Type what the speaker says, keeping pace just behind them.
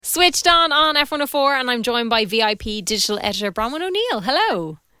Switched on F104, and I'm joined by VIP digital editor Bronwyn O'Neill.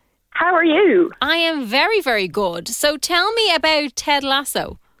 Hello. How are you? I am very, very good. So tell me about Ted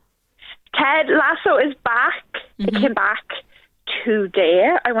Lasso. Ted Lasso is back. It came back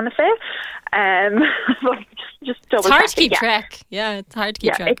today, I want to say. Just double It's hard to checking, keep track. Yeah, it's hard to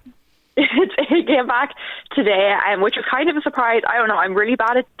keep track. It came back today, which was kind of a surprise. I don't know. I'm really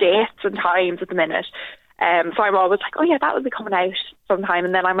bad at dates and times at the minute. So I'm always like, oh yeah, that will be coming out sometime.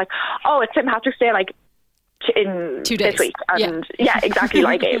 And then I'm like, oh, it's St. Patrick's Day, like in 2 days. this week. And yeah exactly.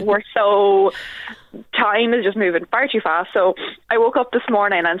 Like time is just moving far too fast. So I woke up this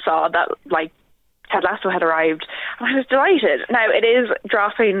morning and saw that like Ted Lasso had arrived, and I was delighted. Now it is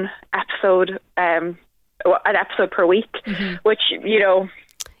dropping an episode per week, which, you know,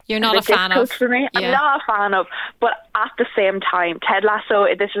 you're not a fan of. For me. I'm not a fan of, but at the same time, Ted Lasso,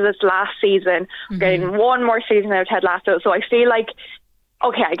 this is its last season. We're getting one more season out of Ted Lasso, so I feel like,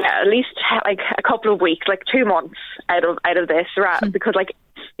 okay, I get at least like a couple of weeks, like 2 months out of this, because like,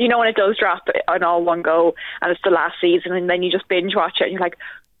 you know, when it does drop on all one go and it's the last season, and then you just binge watch it and you're like,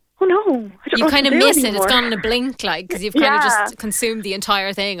 oh no, I don't know you kind of miss it. Anymore. It's gone in a blink, like, because you've kind of just consumed the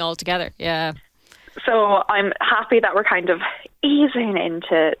entire thing altogether. Yeah. So I'm happy that we're kind of easing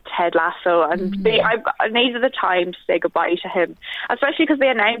into Ted Lasso, and I needed the time to say goodbye to him, especially because they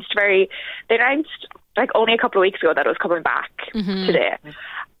announced like only a couple of weeks ago that it was coming back today,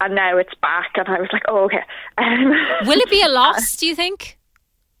 and now it's back, and I was like, oh okay. Will it be a loss? Do you think?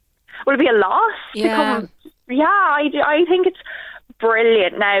 Will it be a loss? Yeah. I think it's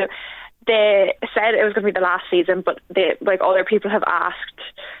brilliant. Now, they said it was going to be the last season, but other people have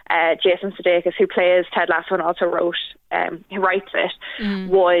asked Jason Sudeikis, who plays Ted Lasso and also who writes it,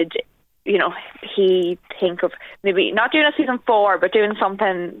 would, you know, he think of maybe not doing a season 4, but doing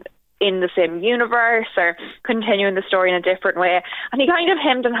something in the same universe or continuing the story in a different way. And he kind of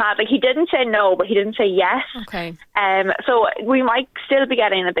hemmed and hawed. Like, he didn't say no, but he didn't say yes. Okay. So we might still be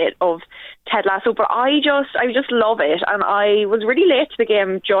getting a bit of Ted Lasso, but I just love it. And I was really late to the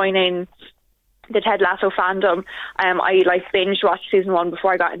game joining the Ted Lasso fandom. I binge watched season 1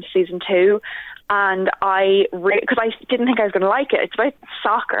 before I got into season 2. And because I didn't think I was going to like it. It's about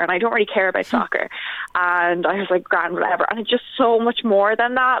soccer, and I don't really care about soccer. And I was like, grand, whatever. And it's just so much more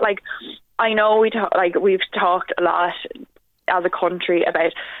than that. Like, I know we've talked a lot as a country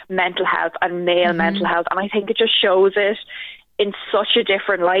about mental health and male mental health, and I think it just shows it in such a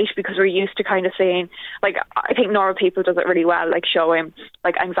different light, because we're used to kind of saying, like, I think Normal People does it really well, like showing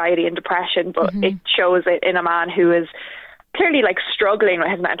like anxiety and depression, but it shows it in a man who is clearly like struggling with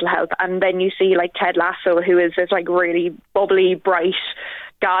his mental health. And then you see like Ted Lasso, who is this like really bubbly, bright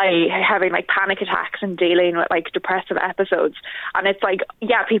guy having like panic attacks and dealing with like depressive episodes. And it's like,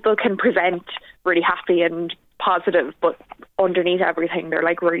 yeah, people can present really happy and positive, but underneath everything they're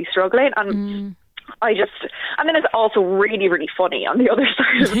like really struggling. And and then it's also really, really funny on the other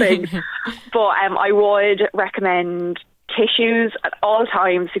side of things. But I would recommend tissues at all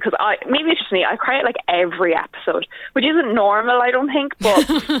times, because maybe it's just me, I cry at like every episode, which isn't normal, I don't think,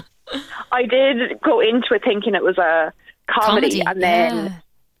 but I did go into it thinking it was a comedy and then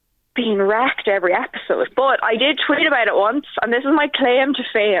being wrecked every episode. But I did tweet about it once, and this is my claim to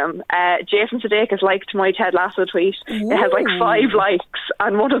fame. Jason Sudeikis liked my Ted Lasso tweet. It has like 5 likes,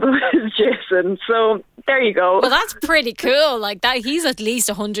 and one of them is Jason. So there you go. Well, that's pretty cool. Like that, he's at least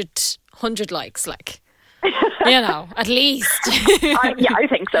 100 likes, like. You know, at least. I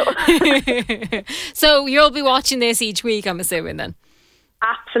think so. So you'll be watching this each week, I'm assuming, then?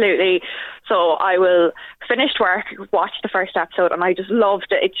 Absolutely. So I will finish work, watch the first episode, and I just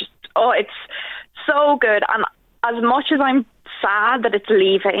loved it. It's so good. And as much as I'm sad that it's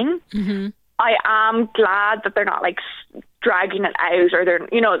leaving, I am glad that they're not like dragging it out, or they're,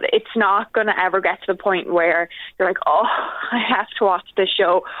 you know, it's not going to ever get to the point where you're like, oh, I have to watch this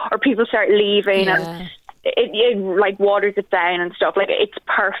show, or people start leaving and it like waters it down and stuff. Like, it's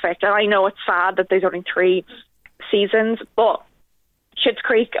perfect. And I know it's sad that there's only 3 seasons, but Schitt's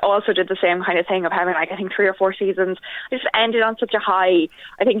Creek also did the same kind of thing of having like, I think 3 or 4 seasons. It just ended on such a high.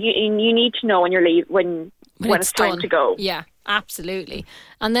 I think you need to know when you're when it's time to go. Yeah, absolutely.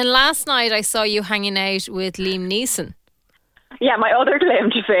 And then last night I saw you hanging out with Liam Neeson. Yeah, my other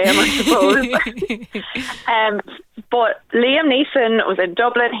claim to fame, I suppose. But Liam Neeson was in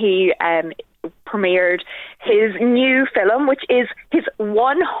Dublin. He premiered his new film, which is his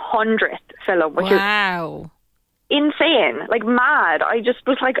 100th film, which is insane, like mad. I just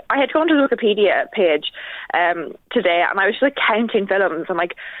was like, I had to go onto the Wikipedia page today, and I was just like counting films, and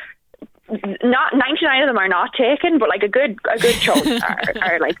like not 99 of them are not taken, but like a good chunk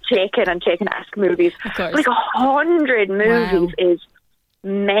are like taken and taken-esque movies. Like 100 movies is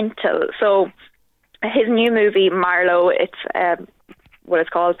mental. So his new movie, Marlowe, it's what it's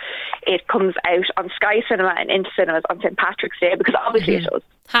called, it comes out on Sky Cinema and into cinemas on St. Patrick's Day, because obviously it does.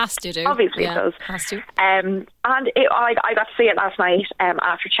 Has to do. Obviously yeah, it does. Has to. And I got to see it last night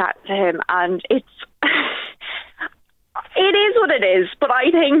after chatting to him, and it is what it is, but I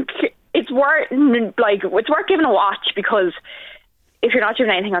think it's worth giving a watch, because if you're not doing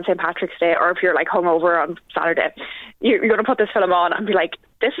anything on St. Patrick's Day, or if you're like hungover on Saturday, you're going to put this film on and be like,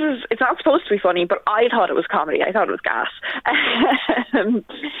 it's not supposed to be funny, but I thought it was comedy. I thought it was gas.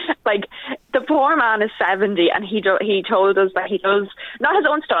 Like, the poor man is 70, and he told us that he does, not his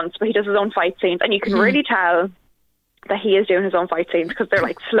own stunts, but he does his own fight scenes, and you can really tell that he is doing his own fight scenes, because they're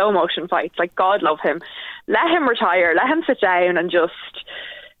like slow motion fights. Like, God love him. Let him retire. Let him sit down and just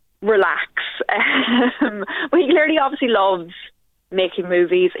relax. But he clearly obviously loves making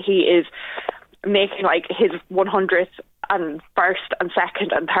movies. He is making like his 100th and first and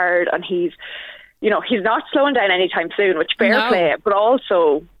second and third, and he's not slowing down anytime soon, which fair play, but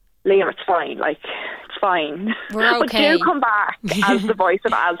also, Liam, it's fine. Like, it's fine. We're okay. But do come back as the voice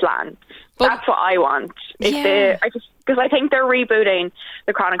of Aslan. That's what I want. Because I think they're rebooting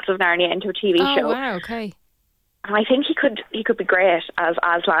the Chronicles of Narnia into a TV show. Oh wow, okay. And I think he could be great as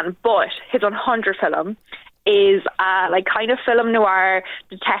Aslan, but his 100 film is like kind of film noir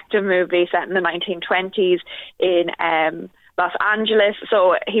detective movie set in the 1920s in Los Angeles.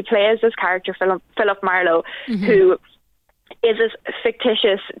 So he plays this character, Philip Marlowe, who is this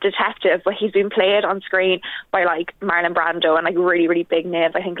fictitious detective, but he's been played on screen by like Marlon Brando and like really, really big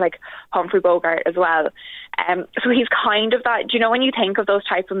names. I think like Humphrey Bogart as well. So he's kind of that, do you know, when you think of those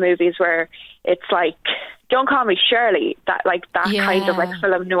type of movies where it's like, Don't Call Me Shirley, that kind of like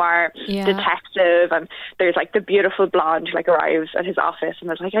film noir detective, and there's like the beautiful blonde who like arrives at his office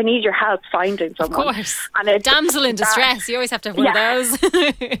and is like, I need your help finding someone. Of course. And it's damsel in distress. You always have to have one of those.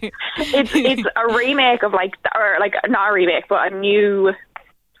 it's a remake of like, or like not a remake, but a new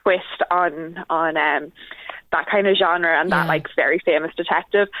twist on that kind of genre and that like very famous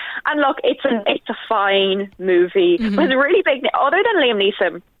detective. And look, it's a fine movie. But it's a really big, other than Liam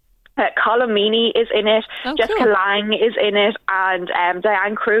Neeson, Colm Meaney is in it, Jessica Lange is in it, and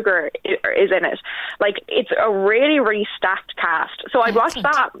Diane Kruger is in it. Like, it's a really, really stacked cast. So I'd watch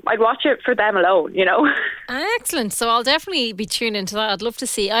that. I'd watch it for them alone, you know. Excellent. So I'll definitely be tuning into that. I'd love to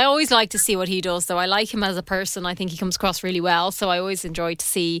see. I always like to see what he does, though. I like him as a person. I think he comes across really well. So I always enjoy to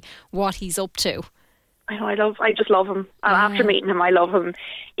see what he's up to. I know, I just love him. And after meeting him, I love him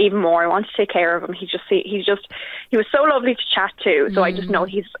even more. I want to take care of him. He was so lovely to chat to. So I just know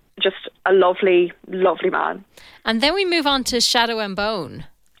he's just a lovely, lovely man. And then we move on to Shadow and Bone.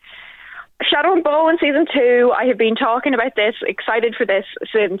 Shadow and Bone season 2. I have been talking about this, excited for this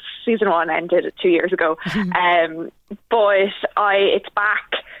since season 1 ended 2 years ago. But it's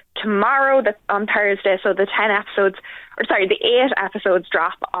back tomorrow, on Thursday. So the 8 episodes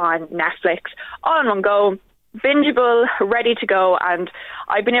drop on Netflix all in one go, bingeable, ready to go. And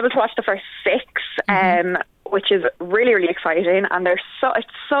I've been able to watch the first 6, which is really, really exciting. And it's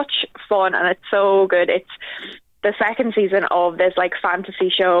such fun and it's so good. It's the second season of this like fantasy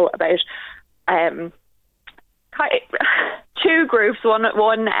show about two groups.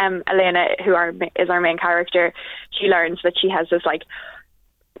 One Elena, who is our main character, she learns that she has this like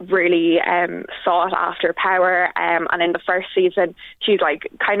really sought after power, and in the first season she's like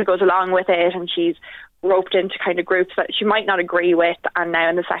kind of goes along with it, and she's roped into kind of groups that she might not agree with, and now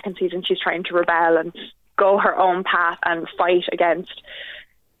in the second season she's trying to rebel and go her own path and fight against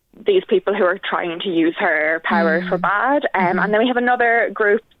these people who are trying to use her power for bad. And then we have another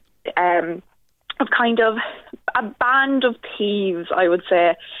group of kind of a band of thieves, I would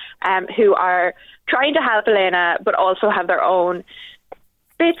say, who are trying to help Elena but also have their own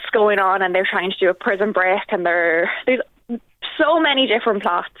bits going on, and they're trying to do a prison break, and there's so many different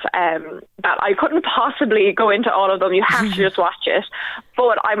plots that I couldn't possibly go into all of them. You have to just watch it.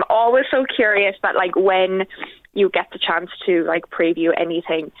 But I'm always so curious that like when you get the chance to like preview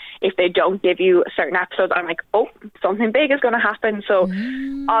anything, if they don't give you certain episodes, I'm like, oh, something big is going to happen. So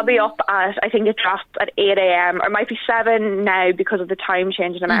I'll be up at, I think it drops at 8 a.m. or it might be 7 now because of the time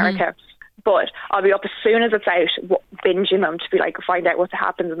change in America. But I'll be up as soon as it's out, binging them to be like, find out what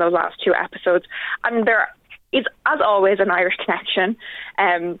happens in those last 2 episodes. And there is, as always, an Irish connection.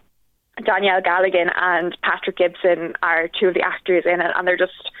 Danielle Galligan and Patrick Gibson are 2 of the actors in it, and they're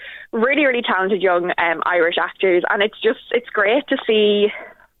just really, really talented young Irish actors. And it's great to see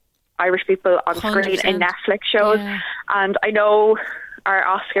Irish people on 100%. Screen in Netflix shows. Yeah. And I know our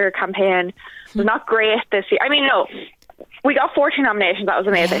Oscar campaign was not great this year. I mean, no, we got 14 nominations. That was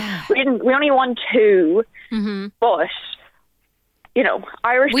amazing. Yeah. We only won 2, but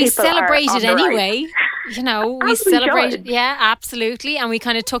Irish We people celebrated are on the anyway. We As we celebrated. should. Yeah, absolutely. And we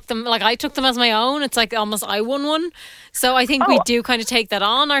kind of took them, like I took them as my own. It's like almost I won one. So I think we do kind of take that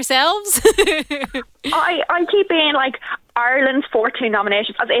on ourselves. I keep being like Ireland's 14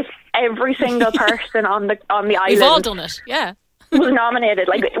 nominations, as if every single person on the island We've all done it. Yeah. was nominated.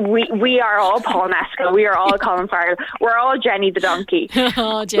 Like we are all Paul Mescal, we are all Colin Farrell, we're all Jenny the donkey.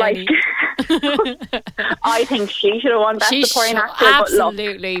 Oh, Jenny. I think she should have won Best Supporting Actor.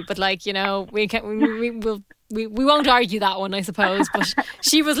 Absolutely, but we can we won't argue that one, I suppose. But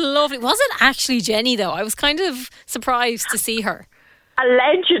she was lovely. Was it actually Jenny though? I was kind of surprised to see her.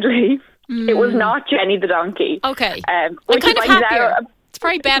 Allegedly, it was not Jenny the donkey. Okay, which I'm kind of happier. It's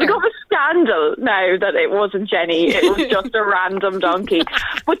probably better. It's become a scandal now that it wasn't Jenny. It was just a random donkey.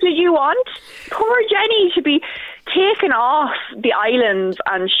 But did you want poor Jenny to be taken off the islands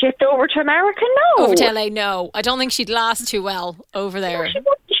and shipped over to America? No. Over to LA? No. I don't think she'd last too well over there. She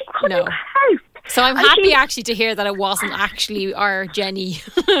couldn't help. So I'm happy actually to hear that it wasn't actually our Jenny.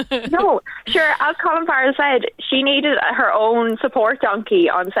 No, sure, as Colin Farrell said, she needed her own support donkey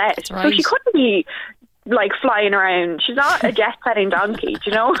on set. That's right. So she couldn't be like flying around. She's not a jet-setting donkey, do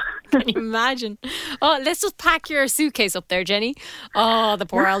you know? Can you imagine? Oh, let's just pack your suitcase up there, Jenny. Oh, the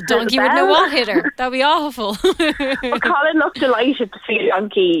poor old donkey wouldn't know what hit her. That'd be awful. Well, Colin looked delighted to see the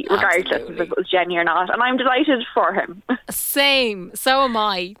donkey, regardless Absolutely. if it was Jenny or not, and I'm delighted for him. Same. So am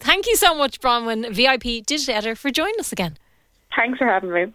I. Thank you so much, Bronwyn, VIP Digital Editor, for joining us again. Thanks for having me.